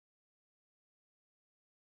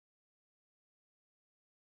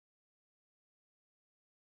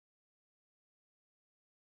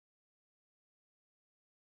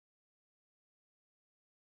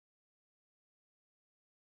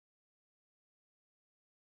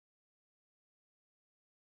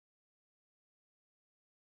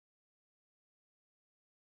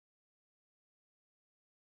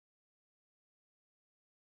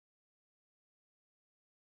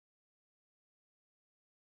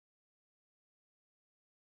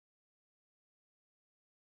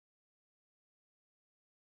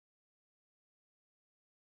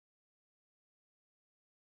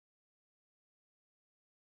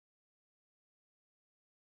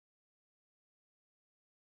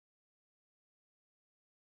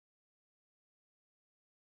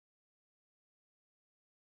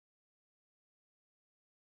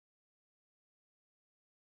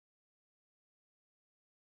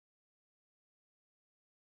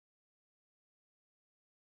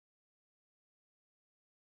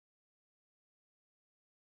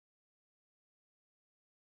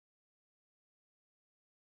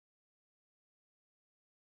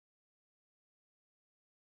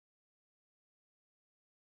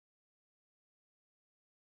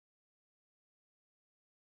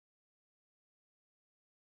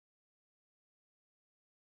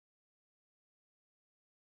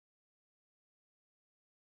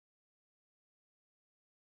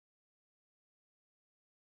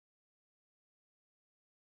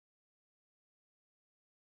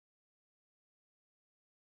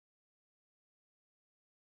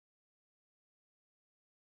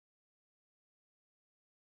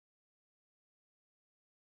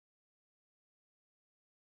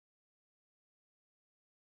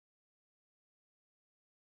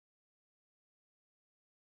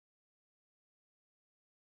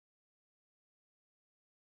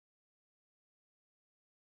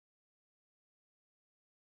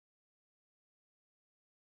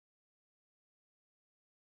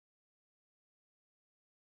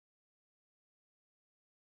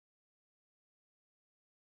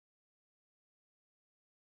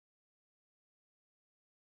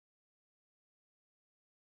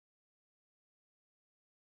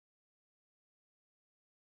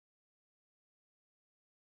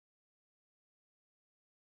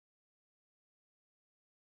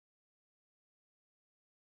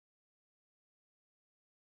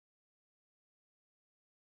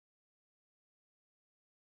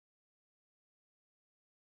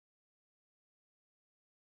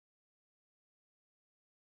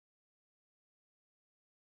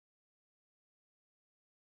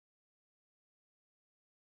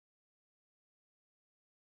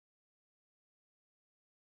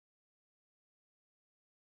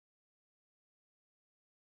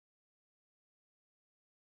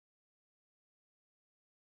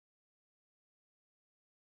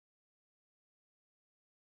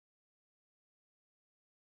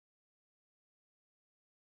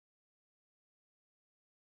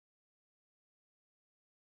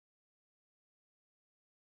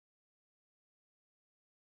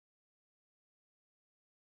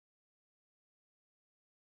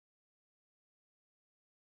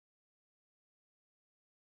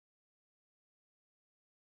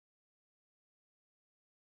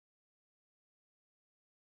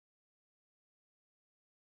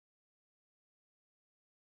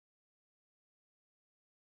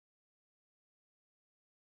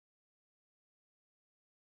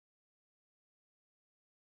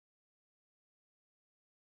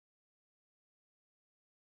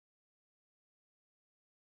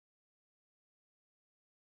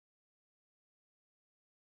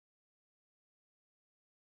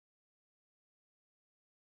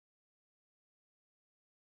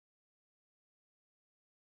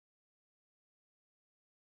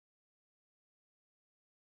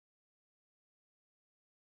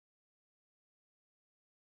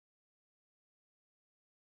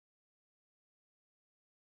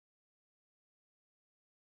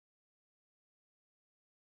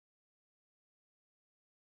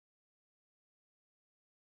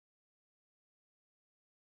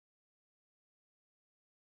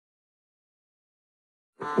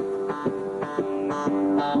So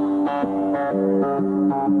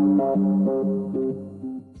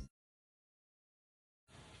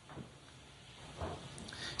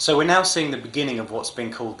we're now seeing the beginning of what's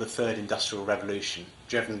been called the third industrial revolution,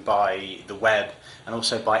 driven by the web and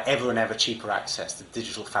also by ever and ever cheaper access to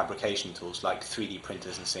digital fabrication tools like 3D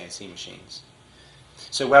printers and CNC machines.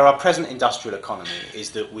 So where our present industrial economy is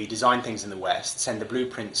that we design things in the West, send the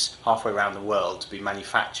blueprints halfway around the world to be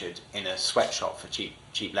manufactured in a sweatshop for cheap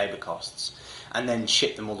labour costs, and then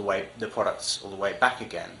ship them the products all the way back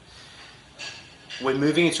again, we're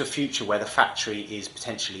moving into a future where the factory is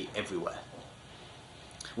potentially everywhere.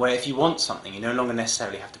 Where if you want something, you no longer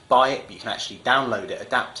necessarily have to buy it, but you can actually download it,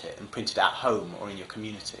 adapt it, and print it at home or in your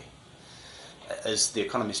community. As the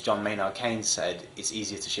economist John Maynard Keynes said, it's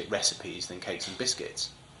easier to ship recipes than cakes and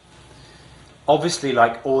biscuits. Obviously,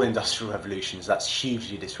 like all industrial revolutions, that's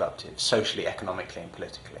hugely disruptive, socially, economically, and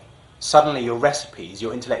politically. Suddenly your recipes,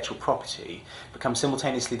 your intellectual property, become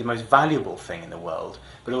simultaneously the most valuable thing in the world,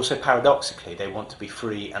 but also paradoxically they want to be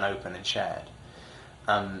free and open and shared.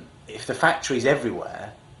 If the factory is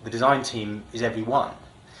everywhere, the design team is everyone.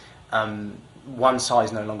 One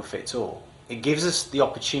size no longer fits all. It gives us the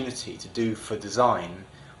opportunity to do for design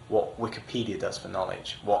what Wikipedia does for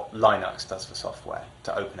knowledge, what Linux does for software,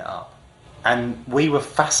 to open it up. And we were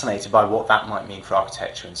fascinated by what that might mean for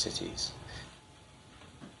architecture and cities.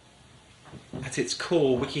 At its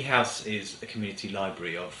core, WikiHouse is a community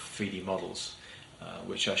library of 3D models,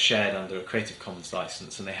 which are shared under a Creative Commons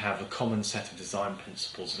license, and they have a common set of design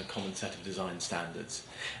principles and a common set of design standards.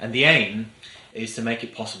 And the aim is to make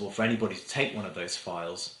it possible for anybody to take one of those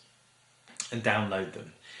files and download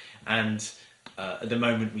them. And at the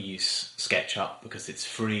moment we use SketchUp because it's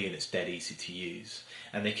free and it's dead easy to use.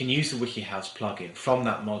 And they can use the WikiHouse plugin from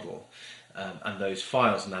that model and those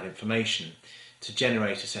files and that information to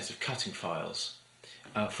generate a set of cutting files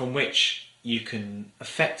from which you can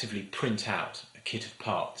effectively print out a kit of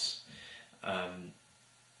parts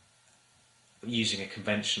using a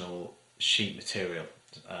conventional sheet material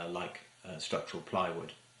like structural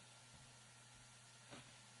plywood.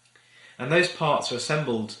 And those parts are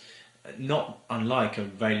assembled not unlike a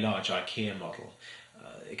very large IKEA model.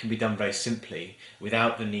 It can be done very simply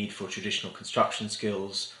without the need for traditional construction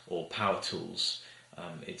skills or power tools.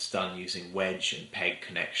 It's done using wedge and peg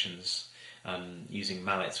connections, using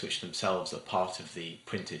mallets which themselves are part of the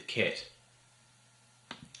printed kit.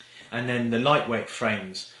 And then the lightweight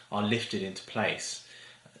frames are lifted into place,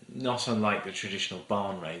 not unlike the traditional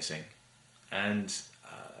barn raising. And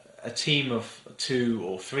a team of 2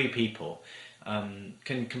 or 3 people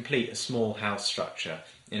can complete a small house structure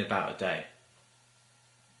in about a day.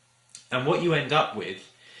 And what you end up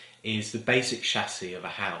with is the basic chassis of a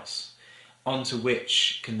house, onto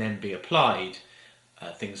which can then be applied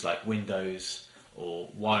things like windows or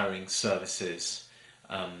wiring services,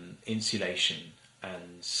 insulation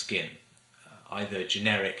and skin. Either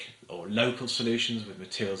generic or local solutions with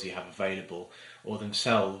materials you have available, or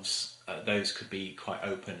themselves, those could be quite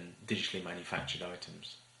open, digitally manufactured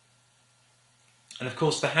items. And of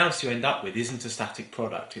course the house you end up with isn't a static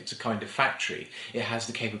product, it's a kind of factory. It has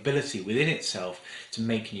the capability within itself to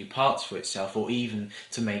make new parts for itself, or even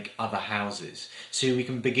to make other houses. So we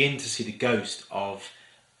can begin to see the ghost of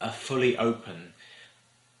a fully open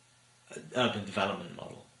urban development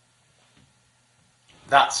model.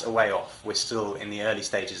 That's a way off. We're still in the early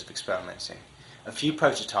stages of experimenting. A few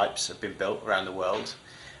prototypes have been built around the world,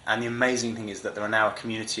 and the amazing thing is that there are now a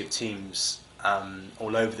community of teams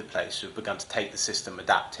all over the place who have begun to take the system,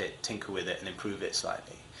 adapt it, tinker with it and improve it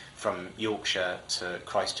slightly, from Yorkshire to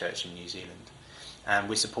Christchurch in New Zealand. And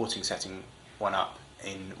we're supporting setting one up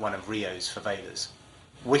in one of Rio's favelas.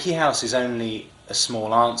 WikiHouse is only a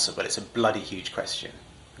small answer, but it's a bloody huge question.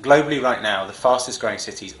 Globally right now, the fastest growing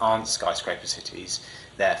cities aren't skyscraper cities,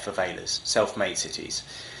 they're favelas, self-made cities.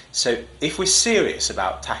 So if we're serious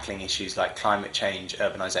about tackling issues like climate change,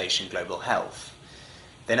 urbanisation, global health,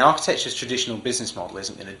 then architecture's traditional business model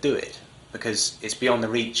isn't going to do it, because it's beyond the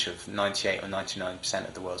reach of 98 or 99%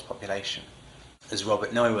 of the world's population. As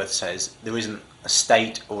Robert Neuwirth says, there isn't a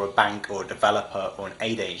state or a bank or a developer or an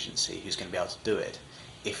aid agency who's going to be able to do it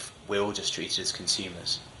if we're all just treated as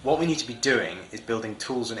consumers. What we need to be doing is building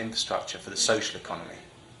tools and infrastructure for the social economy,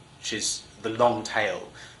 which is the long tail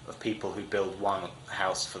of people who build one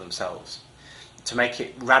house for themselves, to make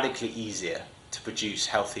it radically easier to produce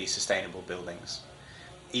healthy, sustainable buildings,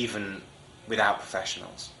 even without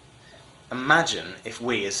professionals. Imagine if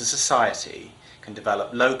we as a society can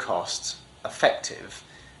develop low-cost, effective,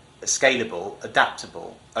 scalable,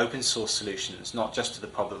 adaptable, open-source solutions, not just to the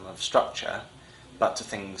problem of structure, but to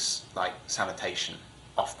things like sanitation,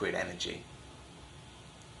 off-grid energy.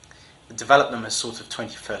 develop them as sort of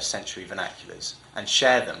 21st century vernaculars and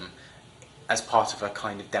share them as part of a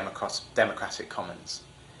kind of democratic commons.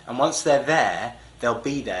 And once they're there, they'll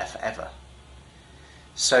be there forever.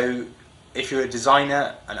 So if you're a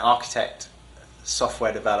designer, an architect,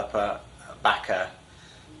 software developer, a backer,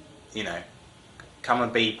 you know, come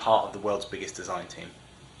and be part of the world's biggest design team.